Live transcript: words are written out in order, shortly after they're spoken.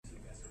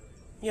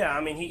Yeah,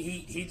 I mean,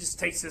 he just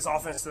takes this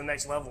offense to the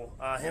next level.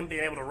 Him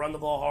being able to run the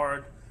ball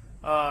hard,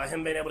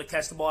 him being able to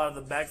catch the ball out of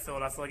the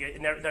backfield, I feel like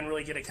it never, doesn't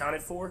really get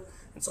accounted for.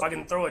 And so I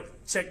can throw a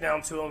check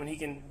down to him, and he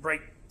can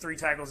break 3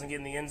 tackles and get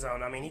in the end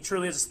zone. I mean, he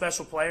truly is a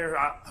special player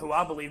who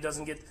I believe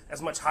doesn't get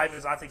as much hype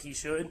as I think he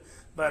should.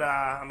 But,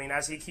 I mean,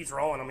 as he keeps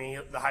rolling, I mean,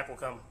 the hype will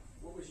come.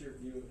 What was your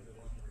view of the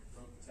one where he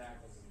broke the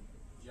tackles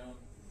and jumped?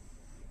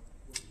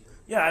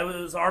 Yeah, it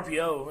was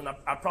RPO, and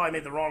I probably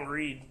made the wrong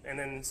read, and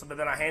then but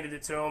then I handed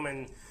it to him,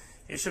 and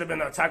it should have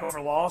been a tackle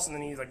for loss, and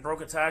then he like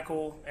broke a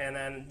tackle and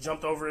then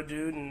jumped over a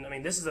dude. And I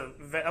mean,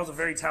 that was a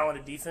very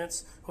talented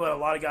defense who had a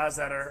lot of guys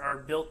that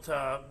are built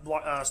to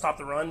stop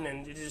the run,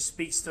 and it just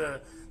speaks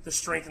to the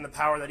strength and the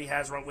power that he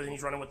has when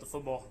he's running with the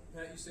football.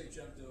 Pat, you say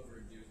jumped over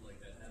a dude like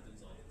that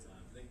happens all the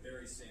time. I think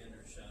Barry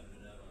Sanders shouted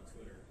it out on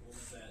Twitter.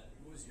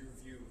 What was your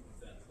view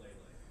of that play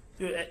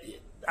like? Dude,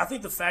 I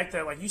think the fact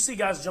that like you see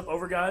guys jump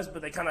over guys,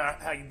 but they kind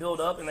of like build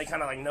up and they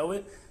kind of like know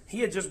it. He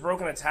had just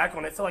broken a tackle,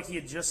 and it felt like he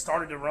had just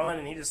started to run,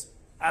 and he just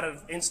out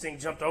of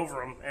instinct jumped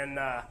over him. And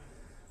I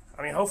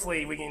mean,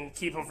 hopefully we can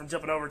keep him from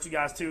jumping over 2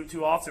 guys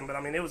too often. But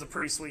I mean, it was a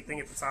pretty sweet thing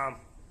at the time.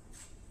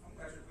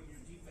 Patrick, when your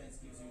defense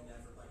gives you an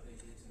effort like they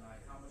did tonight,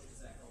 how much does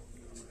that help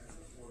you as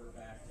a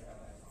quarterback to have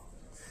that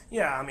confidence?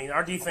 Yeah, I mean,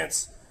 our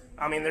defense.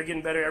 I mean, they're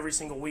getting better every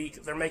single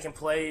week. They're making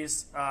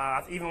plays.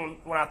 Even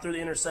when I threw the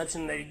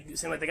interception, they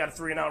seemed like they got a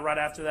 3-and-out right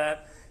after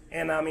that.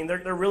 And I mean,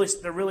 they're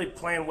really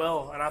playing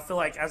well. And I feel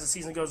like as the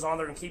season goes on,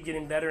 they're going to keep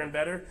getting better and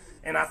better.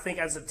 And I think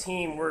as a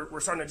team,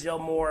 we're starting to gel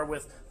more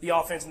with the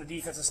offense and the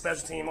defense and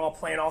special team all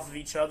playing off of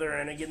each other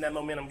and getting that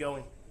momentum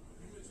going.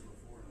 You mentioned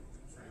before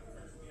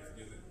transparency.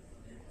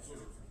 You sort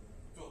of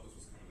felt this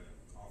was coming at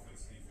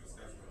offense, defense,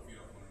 guys were feed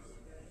off one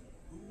another.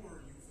 Who are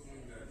you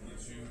feeling that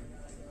gets you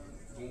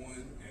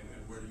going, and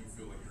where do you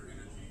feel like your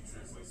energy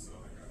translates to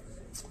other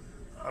guys?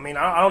 I mean,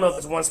 I don't know if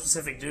it's one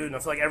specific dude, and I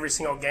feel like every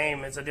single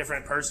game it's a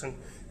different person.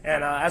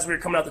 And as we were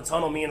coming out the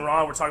tunnel, me and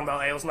Ron were talking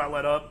about, hey, let's not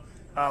let up.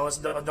 Let's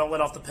don't let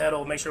off the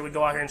pedal. Make sure we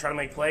go out here and try to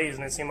make plays.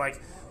 And it seemed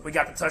like we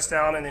got the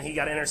touchdown, and then he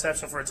got an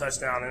interception for a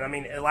touchdown. And I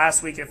mean,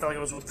 last week it felt like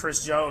it was with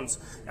Chris Jones.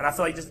 And I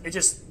feel like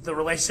the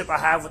relationship I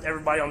have with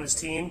everybody on this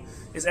team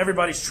is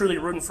everybody's truly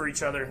rooting for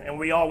each other, and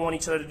we all want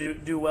each other to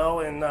do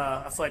well. And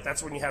I feel like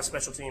that's when you have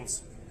special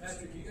teams.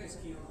 Patrick, you guys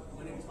keep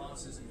winning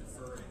tosses and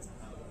deferring.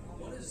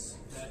 What is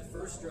that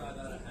first drive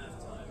out of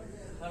halftime?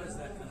 How does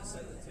that kind of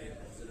set the table?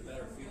 Is it a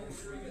better feeling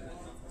for you getting that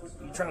confidence?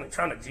 You're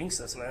trying to jinx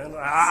us, man.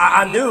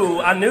 I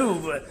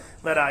knew,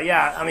 but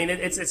yeah. I mean,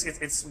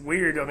 it's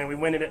weird. I mean, we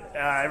win it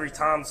every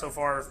time so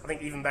far. I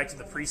think even back to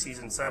the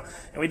preseason. So,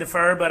 and we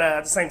defer, but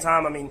at the same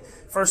time, I mean,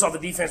 first off, the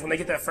defense when they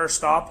get that first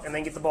stop and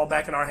then get the ball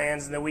back in our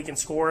hands and then we can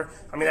score.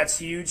 I mean, that's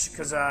huge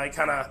because it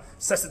kind of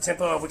sets the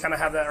tempo. We kind of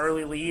have that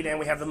early lead and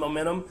we have the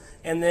momentum.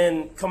 And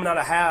then coming out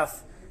of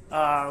half,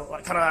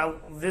 like kind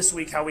of this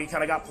week, how we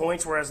kind of got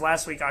points, whereas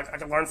last week I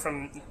could learn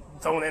from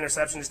throwing the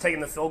interception, just taking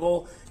the field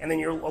goal, and then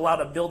you're allowed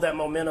to build that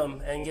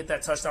momentum and get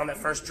that touchdown that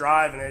first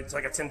drive, and it's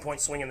like a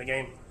 10-point swing in the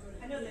game.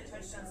 I know that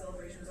touchdown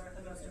celebrations aren't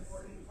the most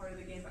important part of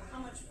the game, but how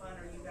much fun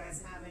are you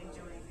guys having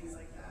doing things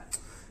like that?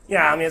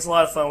 Yeah, I mean, it's a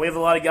lot of fun. We have a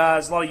lot of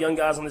guys, a lot of young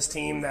guys on this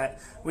team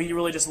that we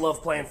really just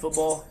love playing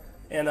football.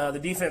 And the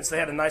defense, they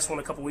had a nice one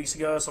a couple weeks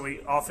ago, so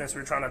offense,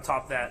 we were trying to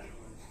top that.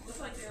 Looks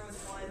like there was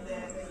one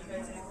that you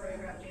guys did a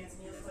choreographed dance,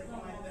 and you looked like you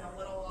might have been a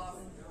little off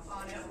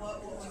on it.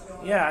 What was going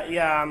on?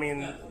 Yeah. I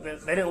mean,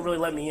 they didn't really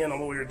let me in on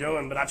what we were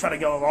doing, but I tried to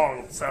go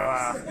along. So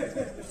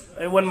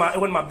it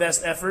wasn't my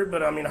best effort,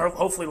 but I mean,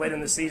 hopefully late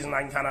in the season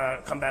I can kind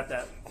of combat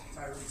that.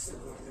 Tyreek still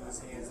looked in his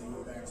hands and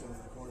went back to him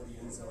for the corner of the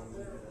end zone.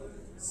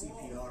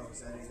 CPR,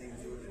 was that anything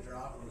to do with the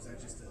drop, or was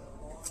that just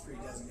a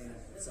pre-designated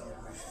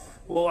celebration?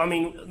 Well, I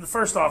mean,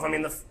 first off, I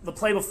mean, the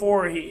play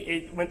before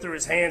it went through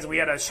his hands, we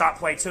had a shot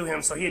play to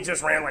him, so he had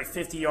just ran like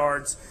 50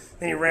 yards.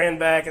 Then he ran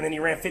back, and then he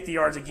ran 50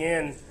 yards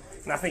again.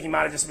 And I think he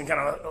might have just been kind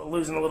of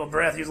losing a little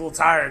breath. He was a little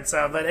tired.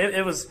 So, but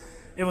it was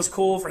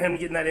cool for him to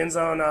get in that end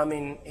zone. I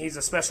mean, he's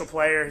a special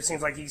player. It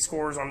seems like he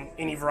scores on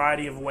any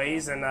variety of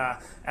ways. And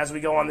as we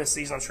go on this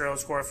season, I'm sure he'll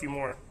score a few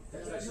more.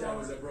 That touchdown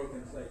was a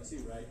broken play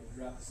too, right?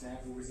 You dropped the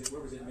snap.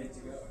 Where was it meant to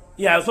go?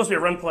 Yeah, it was supposed to be a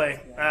run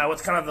play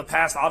with kind of the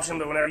pass option.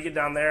 But whenever you get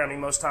down there, I mean,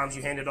 most times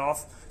you hand it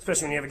off,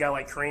 especially when you have a guy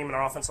like Kareem in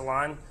our offensive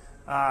line.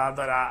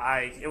 But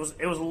it was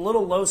a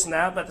little low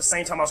snap. But at the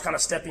same time, I was kind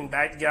of stepping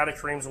back to get out of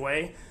Kareem's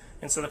way.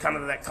 And so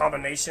that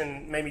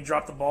combination made me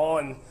drop the ball,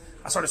 and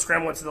I started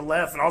scrambling to the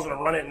left, and I was going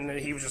to run it, and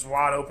he was just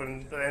wide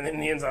open in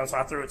the end zone, so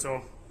I threw it to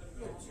him.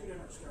 You had 2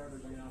 different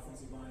starters on the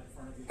offensive line in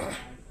front of you.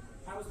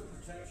 How was the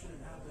protection,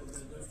 and how did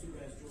those 2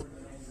 guys, Jordan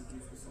and Andrew, do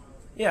specifically?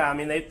 Yeah, I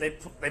mean,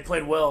 they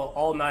played well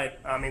all night.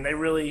 I mean,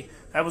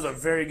 that was a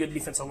very good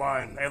defensive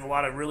line. They have a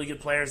lot of really good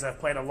players that have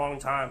played a long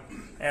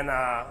time. And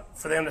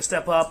for them to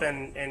step up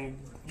and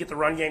get the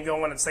run game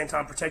going at the same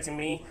time protecting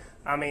me,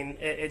 I mean,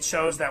 it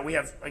shows that we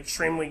have a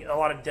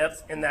lot of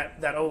depth in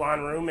that O-line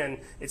room, and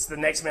it's the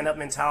next man up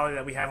mentality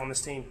that we have on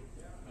this team.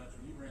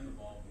 Patrick, you ran the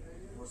ball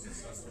more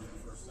successfully in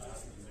the first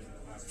half than maybe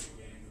the last 2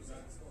 games. Was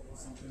that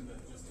something that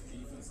just the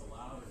defense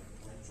allowed, or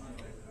were you trying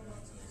to make them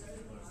into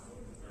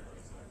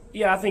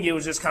Yeah, I think it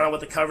was just kind of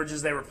with the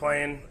coverages they were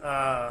playing.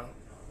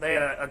 They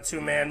had a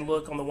two-man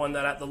look on the one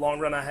that the long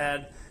run I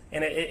had,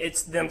 and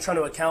it's them trying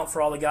to account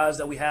for all the guys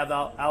that we have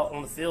out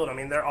on the field. I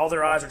mean, all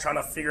their eyes are trying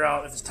to figure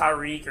out if it's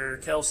Tyreek or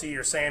Kelsey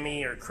or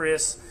Sammy or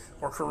Chris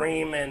or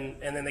Kareem,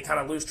 and then they kind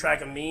of lose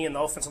track of me, and the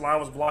offensive line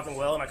was blocking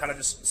well, and I kind of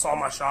just saw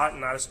my shot,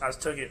 and I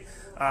just took it.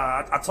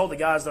 I told the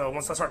guys, though,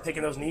 once I start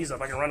picking those knees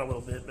up, I can run a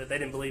little bit, but they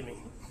didn't believe me.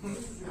 How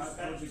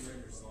would you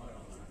rate your slide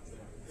on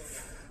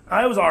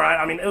that? It was all right.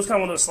 I mean, it was kind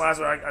of one of those slides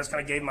where I just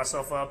kind of gave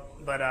myself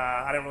up, but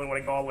I didn't really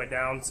want to go all the way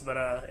down. But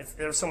if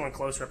there was someone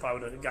closer, I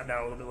probably would have got down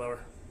a little bit lower.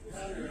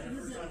 You're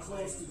getting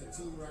close to the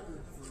team record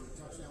for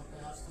touchdown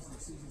pass because the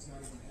season's not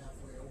even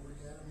halfway over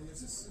yet. I mean,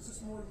 is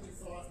this more than you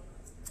thought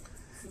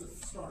for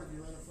the start of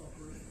your NFL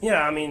career?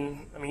 Yeah, I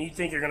mean, you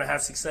think you're going to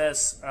have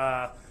success,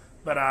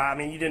 but I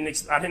mean, I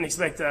didn't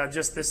expect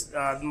just this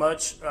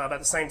much. But at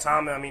the same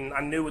time, I mean,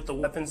 I knew with the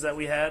weapons that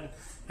we had,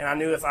 and I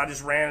knew if I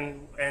just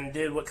ran and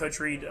did what Coach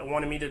Reed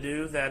wanted me to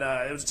do, that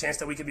it was a chance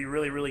that we could be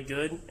really, really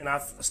good. And I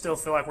still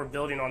feel like we're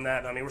building on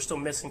that. I mean, we're still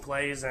missing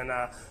plays, and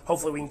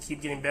hopefully we can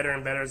keep getting better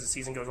and better as the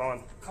season goes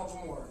on.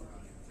 Couple more.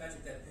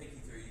 Patrick, that pick you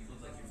threw, you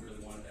looked like you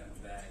really wanted that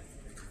one back.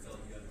 You felt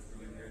like you had to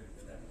throw in there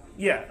at that point.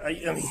 Yeah,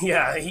 I mean,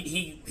 yeah,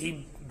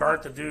 he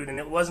burnt the dude, and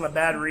it wasn't a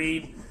bad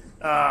read.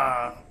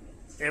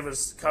 It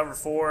was cover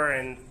 4,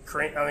 and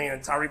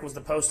Tyreek was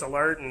the post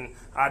alert, and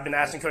I'd been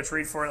asking Coach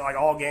Reed for it like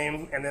all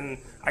game, and then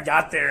I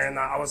got there, and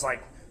I was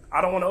like,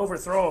 I don't want to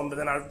overthrow him, but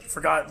then I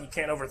forgot you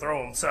can't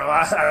overthrow him, so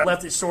I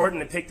left it short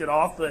and picked it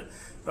off. But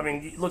I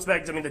mean, it looks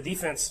back. I mean, the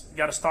defense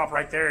got to stop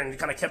right there and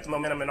kind of kept the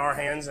momentum in our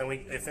hands, and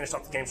it finished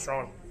off the game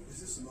strong. Is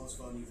this the most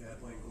fun you've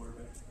had playing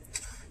quarterback?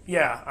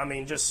 Yeah, I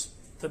mean, just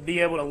to be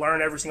able to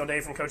learn every single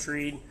day from Coach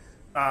Reed.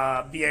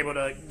 Be able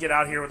to get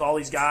out here with all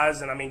these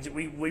guys, and I mean,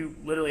 we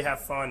literally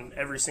have fun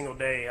every single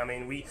day. I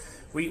mean,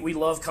 we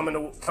love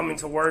coming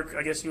to work,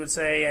 I guess you would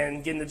say,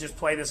 and getting to just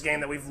play this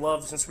game that we've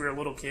loved since we were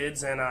little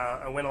kids, and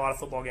win a lot of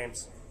football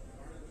games.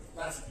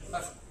 Last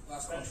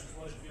question.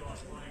 What did you feel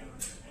like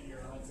playing in your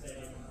home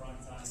stadium in prime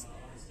time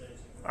on the stage?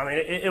 I mean,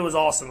 it was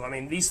awesome. I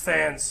mean, these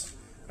fans,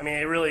 I mean,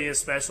 it really is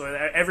special.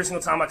 Every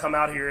single time I come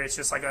out here, it's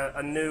just like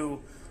a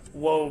new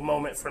whoa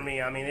moment for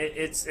me. I mean,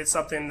 it's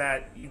something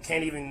that you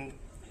can't even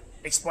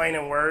explain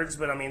in words,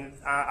 but I mean,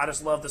 I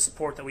just love the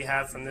support that we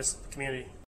have from this community.